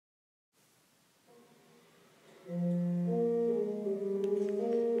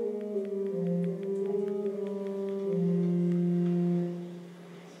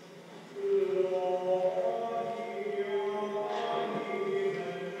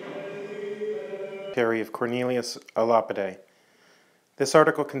Commentary of Cornelius a Lapide. This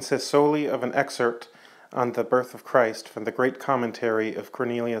article consists solely of an excerpt on the birth of Christ from the Great Commentary of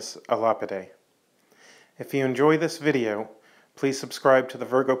Cornelius a Lapide. If you enjoy this video, please subscribe to the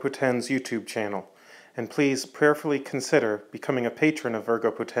Virgo Potens YouTube channel, and please prayerfully consider becoming a patron of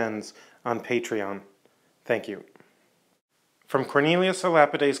Virgo Potens on Patreon. Thank you. From Cornelius a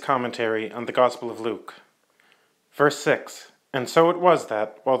Lapide's commentary on the Gospel of Luke. Verse 6. And so it was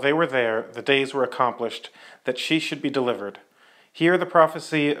that, while they were there, the days were accomplished, that she should be delivered. Here the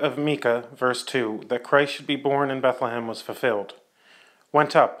prophecy of Micah, verse 2, that Christ should be born in Bethlehem was fulfilled.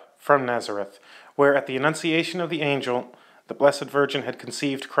 Went up from Nazareth, where at the annunciation of the angel, the Blessed Virgin had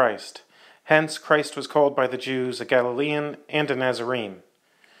conceived Christ. Hence Christ was called by the Jews a Galilean and a Nazarene.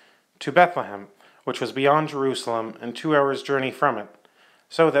 To Bethlehem, which was beyond Jerusalem, and 2 hours' journey from it,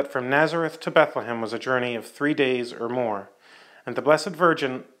 so that from Nazareth to Bethlehem was a journey of 3 days or more. And the Blessed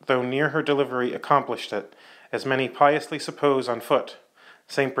Virgin, though near her delivery, accomplished it, as many piously suppose on foot.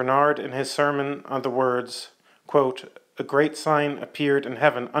 St. Bernard, in his sermon on the words, quote, "A great sign appeared in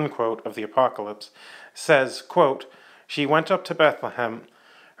heaven," unquote, of the Apocalypse, says, quote, "She went up to Bethlehem,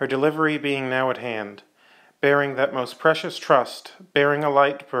 her delivery being now at hand, bearing that most precious trust, bearing a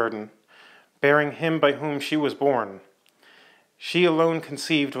light burden, bearing him by whom she was born. She alone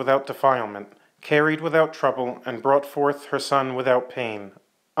conceived without defilement, carried without trouble, and brought forth her son without pain,"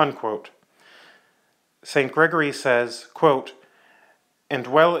 unquote. St. Gregory says, quote, "And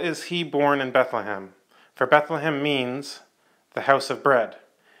well is he born in Bethlehem, for Bethlehem means the house of bread,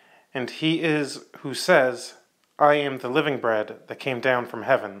 and he is who says, I am the living bread that came down from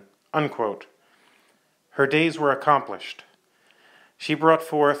heaven," unquote. Her days were accomplished. She brought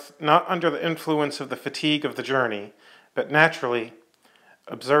forth, not under the influence of the fatigue of the journey, but naturally,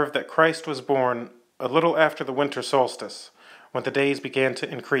 observe that Christ was born a little after the winter solstice, when the days began to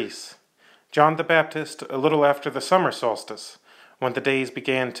increase. John the Baptist a little after the summer solstice, when the days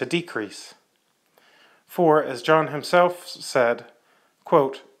began to decrease. For, as John himself said,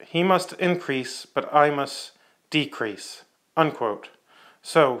 quote, "He must increase, but I must decrease," unquote.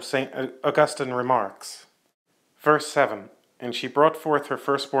 So St. Augustine remarks. Verse 7. And she brought forth her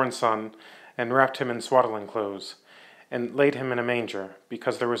firstborn son, and wrapped him in swaddling clothes, and laid him in a manger,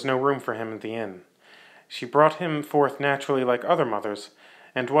 because there was no room for him in the inn. She brought him forth naturally like other mothers,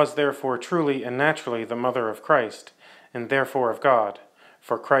 and was therefore truly and naturally the mother of Christ, and therefore of God,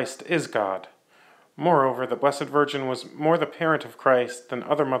 for Christ is God. Moreover, the Blessed Virgin was more the parent of Christ than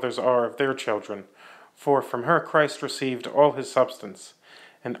other mothers are of their children, for from her Christ received all his substance,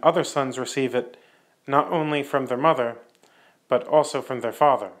 and other sons receive it not only from their mother, but also from their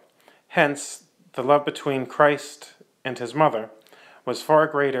father. Hence, the love between Christ and his mother was far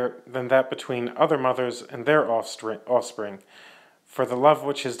greater than that between other mothers and their offspring, for the love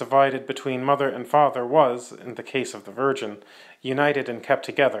which is divided between mother and father was, in the case of the Virgin, united and kept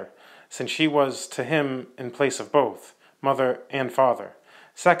together, since she was to him in place of both, mother and father.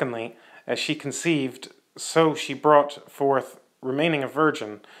 Secondly, as she conceived, so she brought forth, remaining a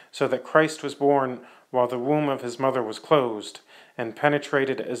virgin, so that Christ was born while the womb of his mother was closed, and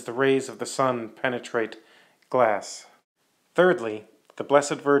penetrated as the rays of the sun penetrate glass. Thirdly, the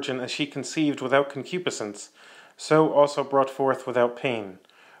Blessed Virgin, as she conceived without concupiscence, so also brought forth without pain,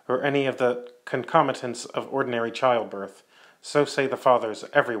 or any of the concomitants of ordinary childbirth. So say the Fathers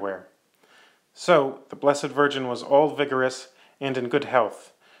everywhere. So the Blessed Virgin was all vigorous and in good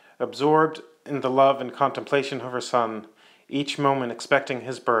health, absorbed in the love and contemplation of her Son, each moment expecting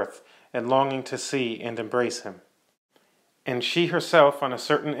his birth, and longing to see and embrace him. And she herself, on a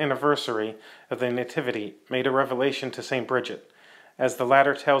certain anniversary of the Nativity, made a revelation to St. Bridget, as the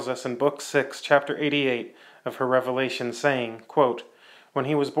latter tells us in Book 6, chapter 88 of her revelation, saying, quote, "When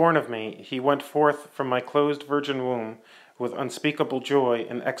he was born of me, he went forth from my closed virgin womb with unspeakable joy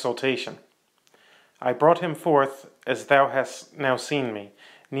and exultation. I brought him forth, as thou hast now seen me,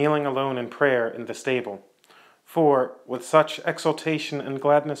 kneeling alone in prayer in the stable. For, with such exultation and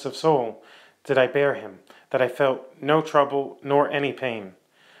gladness of soul did I bear him, that I felt no trouble nor any pain.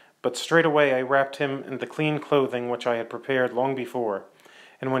 But straightway I wrapped him in the clean clothing which I had prepared long before.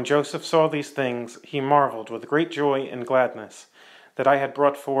 And when Joseph saw these things, he marveled with great joy and gladness, that I had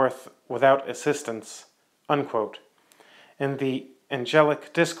brought forth without assistance," unquote. In the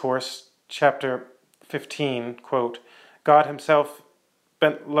Angelic Discourse, chapter 15, quote, "God himself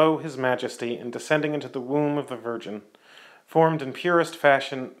bent low his majesty, and descending into the womb of the Virgin, formed in purest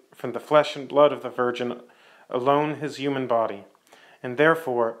fashion from the flesh and blood of the Virgin alone his human body, and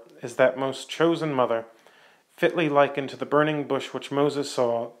therefore is that most chosen mother, fitly likened to the burning bush which Moses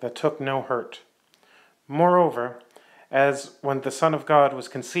saw, that took no hurt. Moreover, as when the Son of God was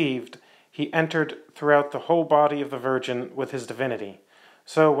conceived, he entered throughout the whole body of the Virgin with his divinity.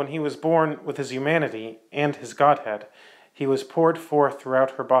 So, when he was born with his humanity and his Godhead, he was poured forth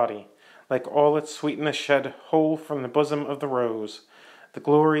throughout her body, like all its sweetness shed whole from the bosom of the rose, the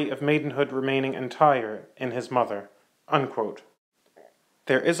glory of maidenhood remaining entire in his mother." Unquote.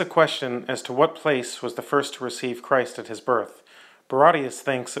 There is a question as to what place was the first to receive Christ at his birth. Barradius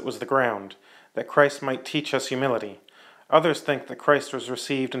thinks it was the ground, that Christ might teach us humility. Others think that Christ was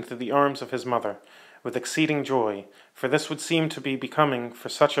received into the arms of his mother, with exceeding joy, for this would seem to be becoming for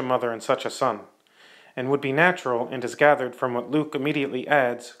such a mother and such a son, and would be natural, and is gathered from what Luke immediately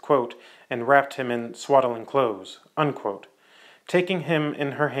adds, quote, "and wrapped him in swaddling clothes." Unquote. Taking him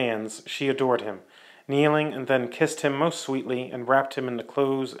in her hands, she adored him, kneeling, and then kissed him most sweetly, and wrapped him in the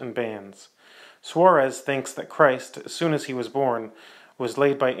clothes and bands. Suarez thinks that Christ, as soon as he was born, was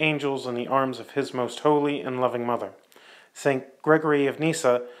laid by angels in the arms of his most holy and loving mother. St. Gregory of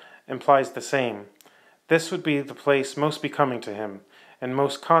Nyssa implies the same. This would be the place most becoming to him, and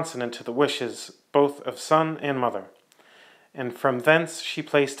most consonant to the wishes both of son and mother. And from thence she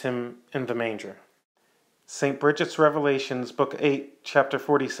placed him in the manger. St. Bridget's Revelations, Book 8, Chapter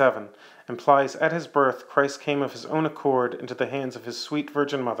 47, implies at his birth Christ came of his own accord into the hands of his sweet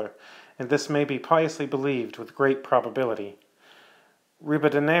Virgin Mother, and this may be piously believed with great probability.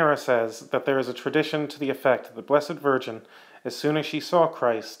 Ribadeneira says that there is a tradition to the effect that the Blessed Virgin, as soon as she saw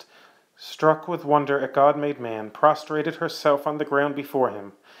Christ, struck with wonder at God made man, prostrated herself on the ground before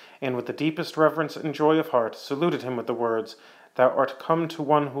him, and with the deepest reverence and joy of heart saluted him with the words, "Thou art come to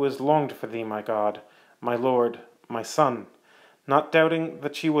one who has longed for thee, my God, my Lord, my Son," not doubting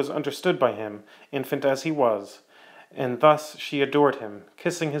that she was understood by him, infant as he was, and thus she adored him,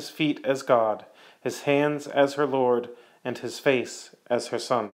 kissing his feet as God, his hands as her Lord, and his face as her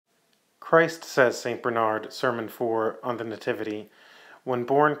Son. Christ, says St. Bernard, Sermon 4 on the Nativity, when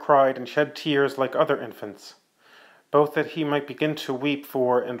born cried and shed tears like other infants, both that he might begin to weep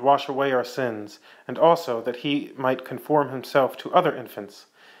for and wash away our sins, and also that he might conform himself to other infants.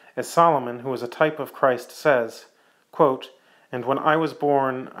 As Solomon, who is a type of Christ, says, quote, "And when I was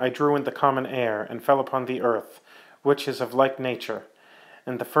born, I drew in the common air, and fell upon the earth, which is of like nature.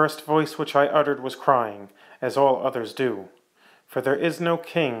 And the first voice which I uttered was crying, as all others do. For there is no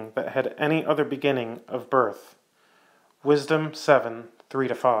king that had any other beginning of birth." Wisdom 7,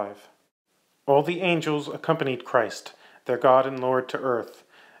 3-5. All the angels accompanied Christ, their God and Lord, to earth,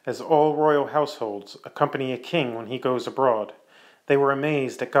 as all royal households accompany a king when he goes abroad. They were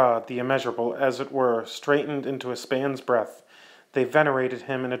amazed at God, the immeasurable, as it were, straitened into a span's breadth. They venerated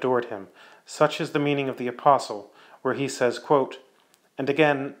him and adored him. Such is the meaning of the Apostle, where he says, quote, "And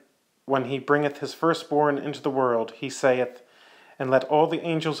again, when he bringeth his firstborn into the world, he saith, and let all the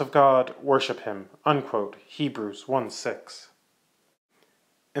angels of God worship him." Unquote. Hebrews 1:6.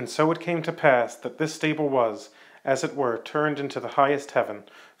 And so it came to pass that this stable was, as it were, turned into the highest heaven,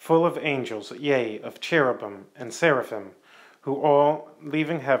 full of angels, yea, of cherubim and seraphim, who all,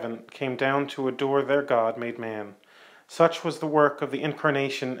 leaving heaven, came down to adore their God made man. Such was the work of the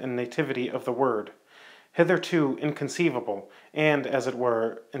incarnation and nativity of the Word, hitherto inconceivable, and, as it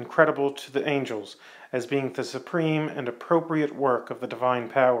were, incredible to the angels, as being the supreme and appropriate work of the divine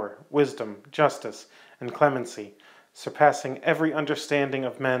power, wisdom, justice, and clemency, surpassing every understanding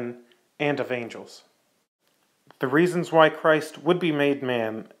of men and of angels. The reasons why Christ would be made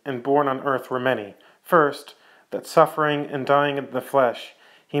man and born on earth were many. First, that suffering and dying in the flesh,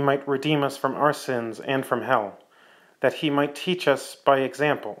 he might redeem us from our sins and from hell, that he might teach us by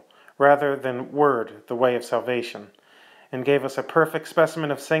example, rather than word, the way of salvation, and gave us a perfect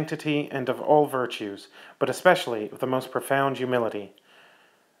specimen of sanctity and of all virtues, but especially of the most profound humility.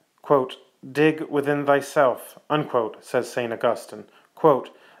 Quote, "Dig within thyself," unquote, says St. Augustine,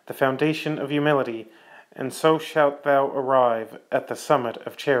 quote, "the foundation of humility, and so shalt thou arrive at the summit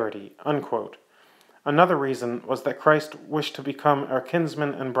of charity." Unquote. Another reason was that Christ wished to become our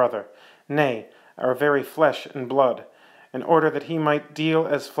kinsman and brother, nay, our very flesh and blood, in order that he might deal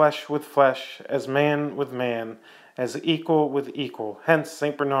as flesh with flesh, as man with man, as equal with equal. Hence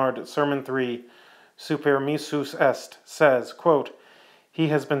St. Bernard, Sermon 3, Super missus est, says, quote, "He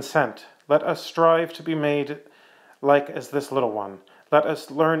has been sent. Let us strive to be made like as this little one. Let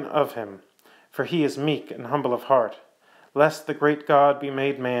us learn of him, for he is meek and humble of heart, lest the great God be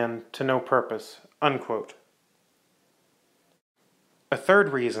made man to no purpose." Unquote. A third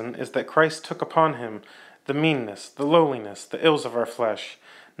reason is that Christ took upon him the meanness, the lowliness, the ills of our flesh,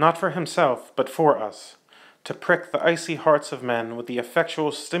 not for himself, but for us, to prick the icy hearts of men with the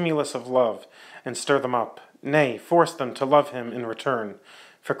effectual stimulus of love, and stir them up, nay, force them to love him in return.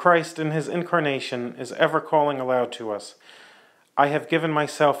 For Christ in his incarnation is ever calling aloud to us, I have given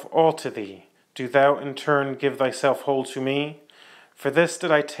myself all to thee. Do thou in turn give thyself whole to me? For this did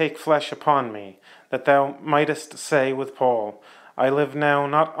I take flesh upon me, that thou mightest say with Paul, I live now,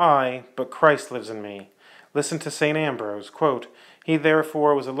 not I, but Christ lives in me. Listen to St. Ambrose, quote, He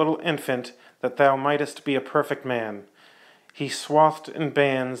therefore was a little infant, that thou mightest be a perfect man. He swathed in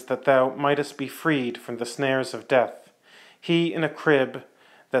bands, that thou mightest be freed from the snares of death. He in a crib,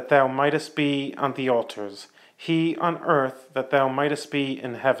 that thou mightest be on the altars. He on earth, that thou mightest be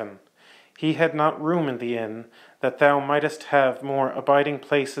in heaven. He had not room in the inn, that thou mightest have more abiding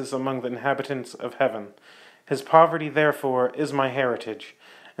places among the inhabitants of heaven. His poverty, therefore, is my heritage,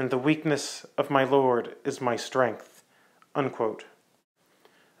 and the weakness of my Lord is my strength. Unquote.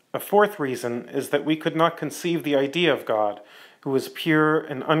 A fourth reason is that we could not conceive the idea of God, who is pure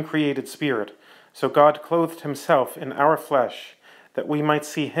and uncreated spirit, so God clothed himself in our flesh, that we might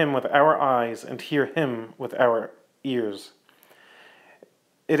see him with our eyes and hear him with our ears.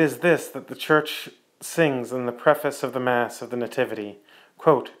 It is this that the Church sings in the preface of the Mass of the Nativity,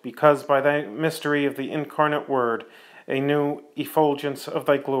 quote, Because by thy mystery of the incarnate Word, a new effulgence of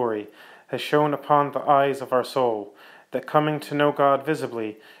thy glory has shone upon the eyes of our soul, that coming to know God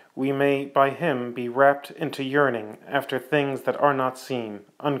visibly, we may by him be wrapped into yearning after things that are not seen.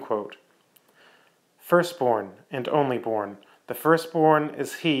 Unquote. Firstborn and only born. The firstborn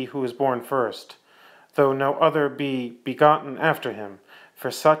is he who is born first, though no other be begotten after him,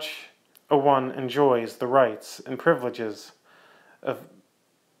 for such a one enjoys the rights and privileges of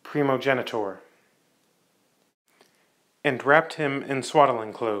primogeniture. And wrapped him in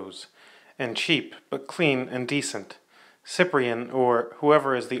swaddling clothes, and cheap, but clean and decent. Cyprian, or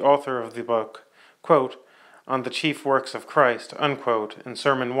whoever is the author of the book, quote, on the chief works of Christ, unquote, in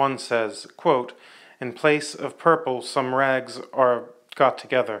Sermon 1 says, quote, in place of purple some rags are got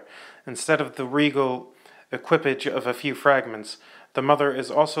together. Instead of the regal equipage of a few fragments, the mother is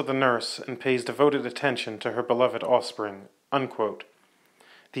also the nurse and pays devoted attention to her beloved offspring. Unquote.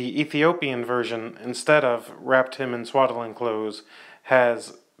 The Ethiopian version, instead of wrapped him in swaddling clothes,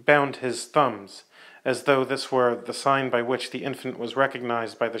 has bound his thumbs, as though this were the sign by which the infant was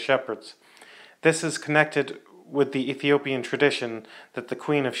recognized by the shepherds. This is connected with the Ethiopian tradition that the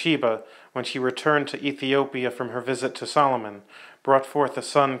Queen of Sheba, when she returned to Ethiopia from her visit to Solomon, brought forth a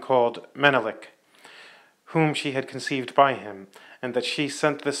son called Menelik, whom she had conceived by him, and that she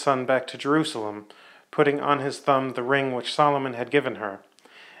sent this son back to Jerusalem, putting on his thumb the ring which Solomon had given her,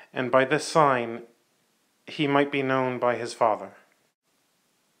 and by this sign he might be known by his father,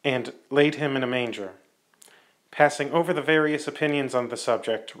 and laid him in a manger. Passing over the various opinions on the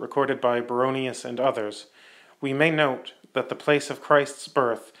subject, recorded by Baronius and others, we may note that the place of Christ's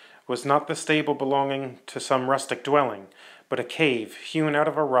birth was not the stable belonging to some rustic dwelling, but a cave hewn out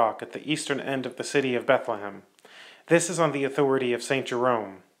of a rock at the eastern end of the city of Bethlehem. This is on the authority of St.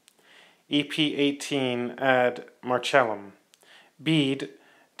 Jerome, EP 18 ad Marcellum, Bede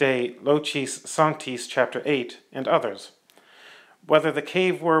de Locis Sanctis, chapter 8, and others. Whether the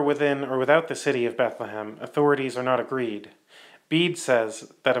cave were within or without the city of Bethlehem, authorities are not agreed. Bede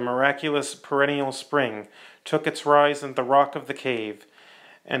says that a miraculous perennial spring took its rise in the rock of the cave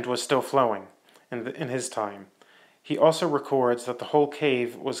and was still flowing in his time. He also records that the whole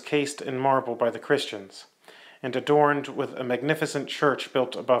cave was cased in marble by the Christians, and adorned with a magnificent church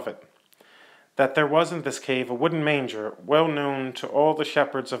built above it. That there was in this cave a wooden manger, well known to all the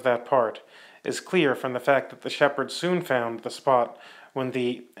shepherds of that part, is clear from the fact that the shepherds soon found the spot when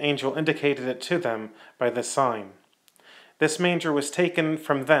the angel indicated it to them by this sign. This manger was taken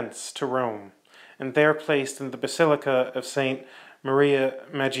from thence to Rome, and there placed in the Basilica of St. Maria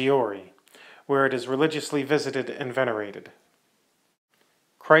Maggiore, where it is religiously visited and venerated.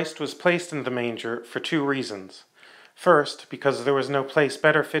 Christ was placed in the manger for two reasons. First, because there was no place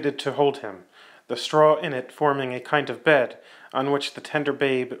better fitted to hold him, the straw in it forming a kind of bed on which the tender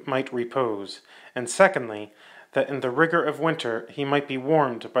babe might repose, and secondly, that in the rigor of winter he might be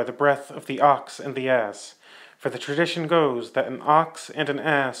warmed by the breath of the ox and the ass, for the tradition goes that an ox and an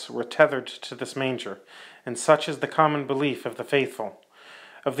ass were tethered to this manger, and such is the common belief of the faithful.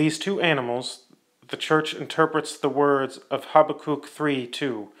 Of these two animals, the Church interprets the words of Habakkuk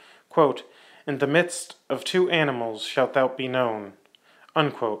 3:2, quote, in the midst of two animals shalt thou be known,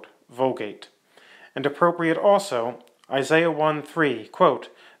 unquote, Vulgate. And appropriate also, Isaiah 1:3, quote,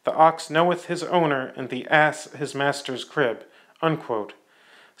 the ox knoweth his owner, and the ass his master's crib, unquote.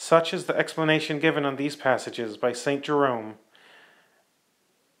 Such is the explanation given on these passages by St. Jerome,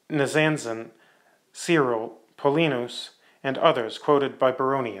 Nazianzen, Cyril, Paulinus, and others quoted by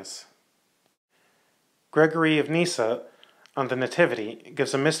Baronius. Gregory of Nyssa, on the Nativity,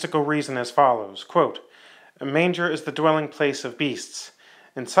 gives a mystical reason as follows, quote, A manger is the dwelling place of beasts.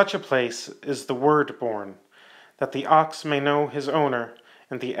 In such a place is the Word born, that the ox may know his owner,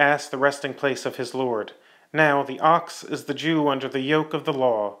 and the ass the resting place of his Lord. Now the ox is the Jew under the yoke of the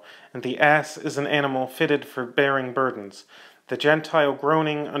law, and the ass is an animal fitted for bearing burdens, the Gentile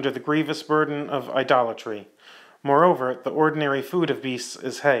groaning under the grievous burden of idolatry. Moreover, the ordinary food of beasts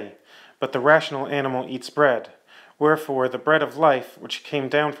is hay, but the rational animal eats bread. Wherefore the bread of life, which came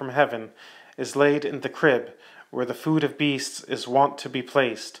down from heaven, is laid in the crib, where the food of beasts is wont to be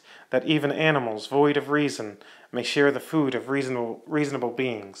placed, that even animals void of reason may share the food of reasonable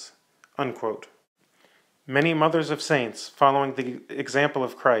beings." Unquote. Many mothers of saints, following the example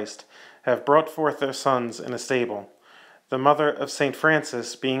of Christ, have brought forth their sons in a stable. The mother of St.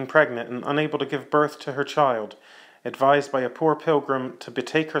 Francis, being pregnant and unable to give birth to her child, advised by a poor pilgrim to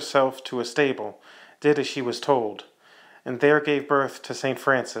betake herself to a stable, did as she was told, and there gave birth to St.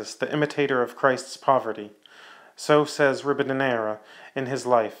 Francis, the imitator of Christ's poverty. So says Ribadeneira in his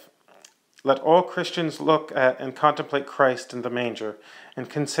life, "Let all Christians look at and contemplate Christ in the manger, and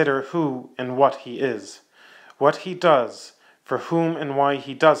consider who and what he is, what he does, for whom and why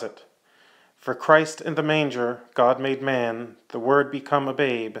he does it. For Christ in the manger, God made man, the Word become a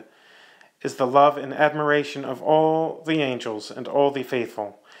babe, is the love and admiration of all the angels and all the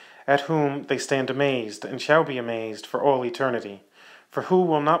faithful, at whom they stand amazed and shall be amazed for all eternity. For who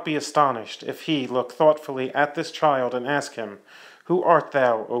will not be astonished if he look thoughtfully at this child and ask him, 'Who art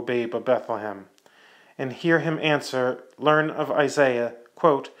thou, O babe of Bethlehem?' and hear him answer, learn of Isaiah,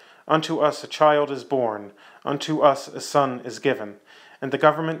 quote, 'Unto us a child is born, unto us a son is given, and the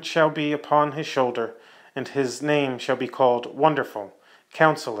government shall be upon his shoulder, and his name shall be called Wonderful,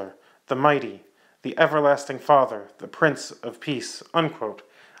 Counselor, the Mighty, the Everlasting Father, the Prince of Peace.'" Unquote.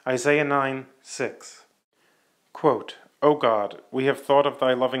 Isaiah 9:6. Quote, "O God, we have thought of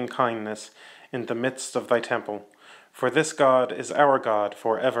thy loving kindness in the midst of thy temple. For this God is our God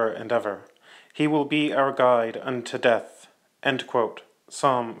for ever and ever. He will be our guide unto death." End quote.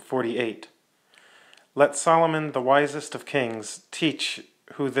 Psalm 48. Let Solomon, the wisest of kings, teach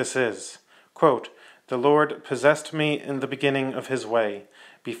who this is. Quote, "The Lord possessed me in the beginning of his way,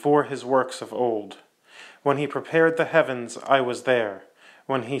 before his works of old. When he prepared the heavens, I was there.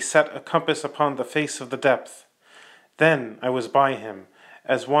 When he set a compass upon the face of the depth, then I was by him,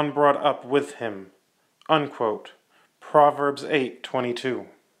 as one brought up with him." Unquote. Proverbs 8:22.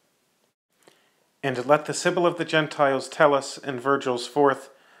 And let the Sibyl of the Gentiles tell us in Virgil's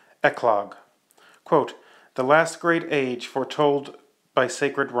fourth eclogue, quote, "The last great age foretold by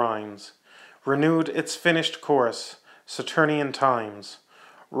sacred rhymes, renewed its finished course, Saturnian times,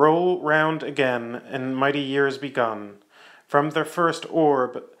 roll round again, and mighty years begun, from their first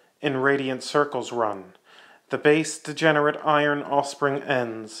orb in radiant circles run. The base degenerate iron offspring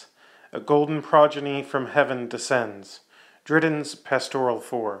ends, a golden progeny from heaven descends." Dryden's Pastoral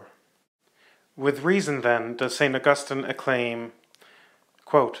 4. With reason, then, does St. Augustine acclaim,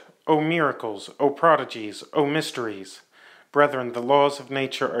 quote, "O miracles, O prodigies, O mysteries! Brethren, the laws of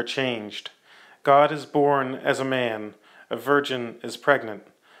nature are changed. God is born as a man, a virgin is pregnant.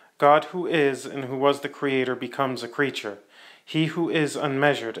 God who is and who was the Creator becomes a creature. He who is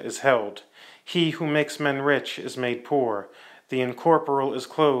unmeasured is held. He who makes men rich is made poor. The incorporeal is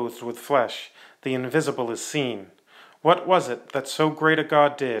clothed with flesh. The invisible is seen. What was it that so great a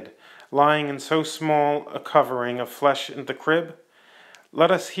God did, lying in so small a covering of flesh in the crib?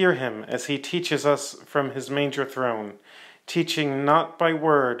 Let us hear him as he teaches us from his manger throne, teaching not by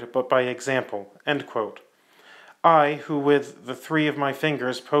word but by example." End quote. "I, who with the three of my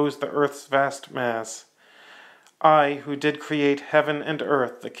fingers posed the earth's vast mass, I, who did create heaven and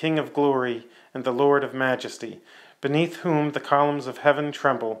earth, the King of glory and the Lord of majesty, beneath whom the columns of heaven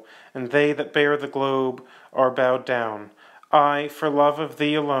tremble, and they that bear the globe are bowed down, I, for love of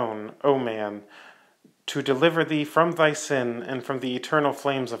thee alone, O man, to deliver thee from thy sin and from the eternal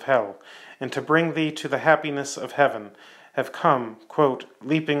flames of hell, and to bring thee to the happiness of heaven, have come, quote,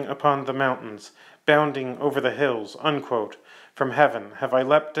 leaping upon the mountains, bounding over the hills," unquote, "from heaven have I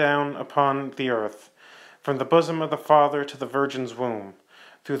leapt down upon the earth, from the bosom of the Father to the Virgin's womb.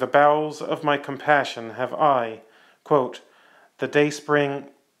 Through the bowels of my compassion have I, quote, the dayspring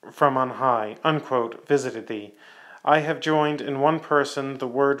from on high," unquote, "visited thee. I have joined in one person the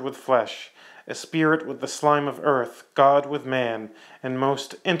Word with flesh, a spirit with the slime of earth, God with man, and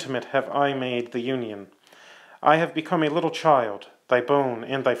most intimate have I made the union. I have become a little child, thy bone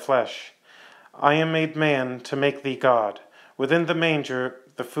and thy flesh. I am made man to make thee God. Within the manger,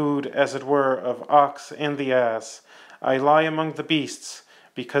 the food, as it were, of ox and the ass, I lie among the beasts,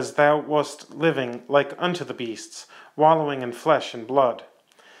 because thou wast living like unto the beasts, wallowing in flesh and blood.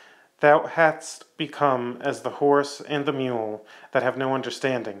 Thou hadst become as the horse and the mule that have no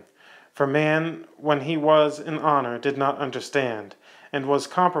understanding. For man, when he was in honor, did not understand, and was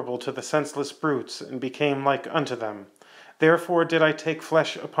comparable to the senseless brutes, and became like unto them. Therefore did I take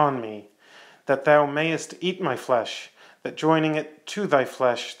flesh upon me, that thou mayest eat my flesh, that joining it to thy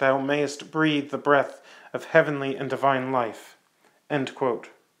flesh thou mayest breathe the breath of heavenly and divine life. End quote.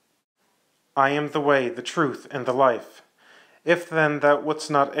 I am the way, the truth, and the life. If then thou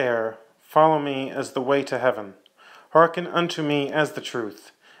wouldst not err, follow me as the way to heaven. Hearken unto me as the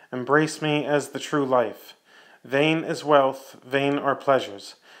truth. Embrace me as the true life. Vain is wealth, vain are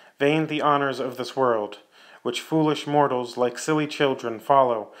pleasures, vain the honors of this world, which foolish mortals like silly children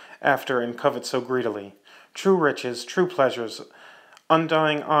follow after and covet so greedily. True riches, true pleasures,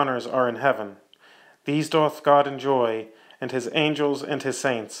 undying honors are in heaven. These doth God enjoy, and his angels and his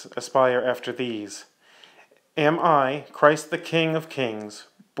saints aspire after these. Am I, Christ the King of kings,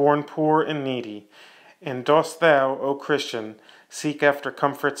 born poor and needy, and dost thou, O Christian, seek after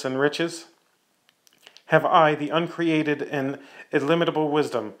comforts and riches? Have I, the uncreated and illimitable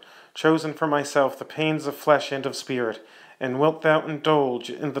wisdom, chosen for myself the pains of flesh and of spirit, and wilt thou indulge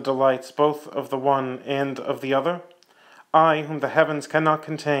in the delights both of the one and of the other? I, whom the heavens cannot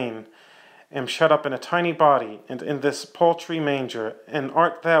contain, am shut up in a tiny body, and in this paltry manger, and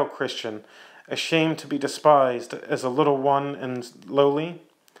art thou, Christian, ashamed to be despised as a little one and lowly?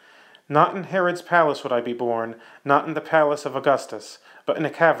 Not in Herod's palace would I be born, not in the palace of Augustus, but in a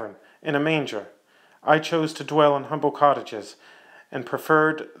cavern, in a manger. I chose to dwell in humble cottages, and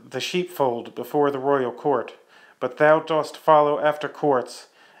preferred the sheepfold before the royal court. But thou dost follow after courts,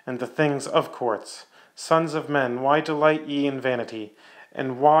 and the things of courts. Sons of men, why delight ye in vanity,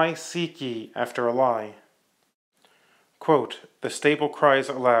 and why seek ye after a lie? Quote, the stable cries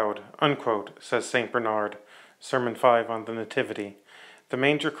aloud, unquote, says St. Bernard, Sermon 5 on the Nativity. The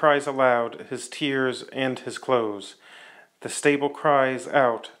manger cries aloud his tears and his clothes. The stable cries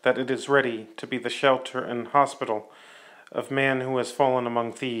out that it is ready to be the shelter and hospital of man who has fallen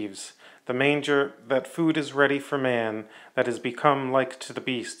among thieves. The manger, that food is ready for man that is become like to the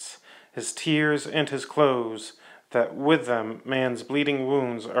beasts. His tears and his clothes, that with them man's bleeding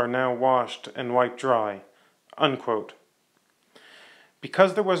wounds are now washed and wiped dry. Unquote.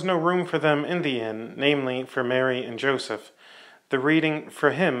 Because there was no room for them in the inn, namely for Mary and Joseph, the reading for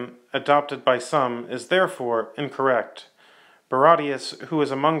him, adopted by some, is therefore incorrect. Barradius, who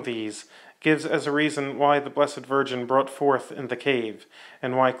is among these, gives as a reason why the Blessed Virgin brought forth in the cave,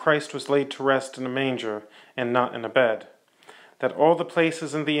 and why Christ was laid to rest in a manger, and not in a bed. That all the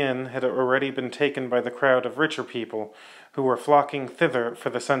places in the inn had already been taken by the crowd of richer people, who were flocking thither for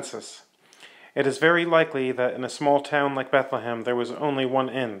the census. It is very likely that in a small town like Bethlehem there was only one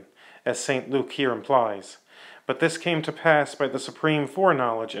inn, as St. Luke here implies. But this came to pass by the supreme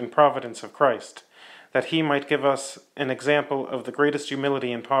foreknowledge and providence of Christ, that he might give us an example of the greatest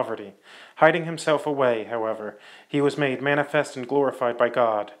humility and poverty. Hiding himself away, however, he was made manifest and glorified by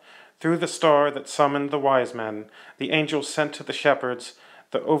God. Through the star that summoned the wise men, the angels sent to the shepherds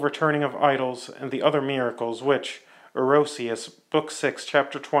the overturning of idols and the other miracles which Orosius, Book 6,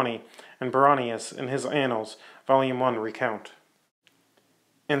 Chapter 20, and Baronius, in his Annals, Volume 1, recount.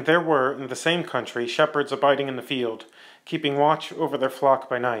 And there were in the same country shepherds abiding in the field, keeping watch over their flock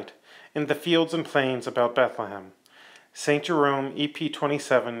by night, in the fields and plains about Bethlehem. St. Jerome, EP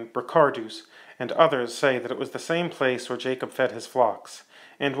 27, Bricardus, and others say that it was the same place where Jacob fed his flocks,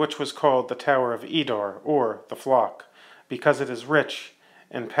 and which was called the Tower of Edar, or the flock, because it is rich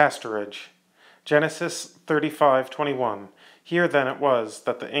in pasturage. Genesis 35:21. Here then it was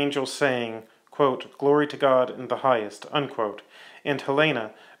that the angels saying, quote, "Glory to God in the highest," unquote, and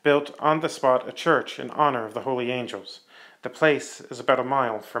Helena built on the spot a church in honor of the holy angels. The place is about a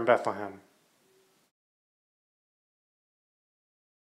mile from Bethlehem.